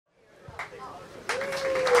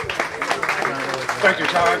Thank you,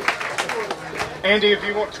 Todd. Andy, if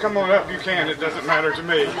you want to come on up, you can. It doesn't matter to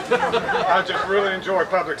me. I just really enjoy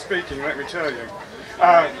public speaking, let me tell you.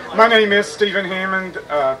 My name is Stephen Hammond.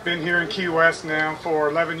 Been here in Key West now for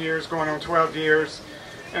 11 years, going on 12 years.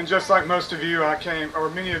 And just like most of you,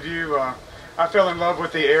 many of you, I fell in love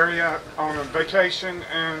with the area on a vacation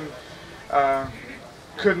and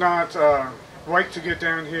could not wait to get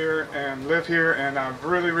down here and live here. And I've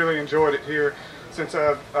really enjoyed it here since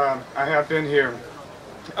I have been here.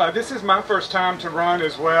 This is my first time to run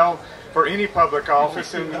as well for any public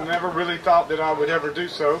office, and never really thought that I would ever do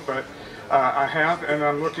so, but I have, and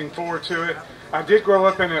I'm looking forward to it. I did grow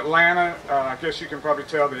up in Atlanta. I guess you can probably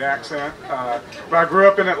tell the accent. But I grew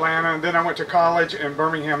up in Atlanta, and then I went to college in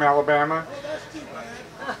Birmingham, Alabama.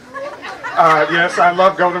 Yes, I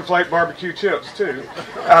love Golden Flake barbecue chips, too.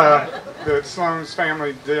 The Sloan's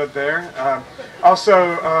family did there.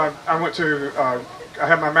 Also, I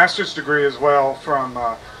have my master's degree as well from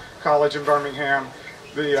college in Birmingham.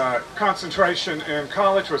 The concentration in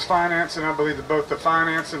college was finance, and I believe that both the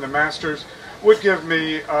finance and the master's would give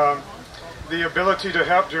me the ability to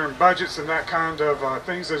help during budgets and that kind of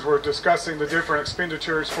things as we're discussing the different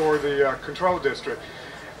expenditures for the control district.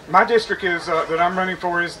 My district is that I'm running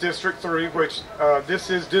for is District 3, which this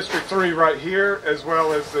is District 3 right here, as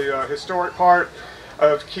well as the historic part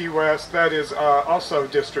of Key West. That is also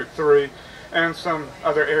District 3, and some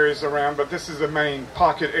other areas around, but this is the main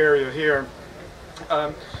pocket area here.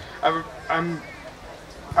 I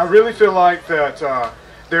really feel like that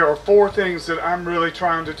there are 4 things that I'm really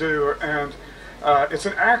trying to do, and it's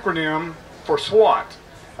an acronym for SWAT: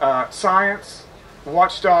 Science,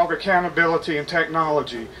 Watchdog, Accountability, and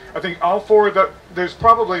Technology. I think all 4 of there's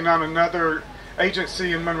probably not another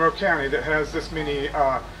agency in Monroe County that has this many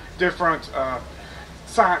different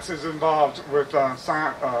sciences involved with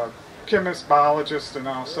chemists, biologists, and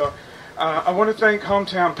also I want to thank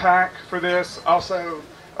Hometown PAC for this, also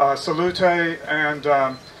Salute, and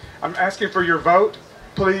I'm asking for your vote.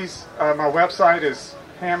 Please, my website is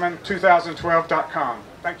Hammond2012.com.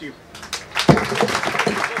 Thank you.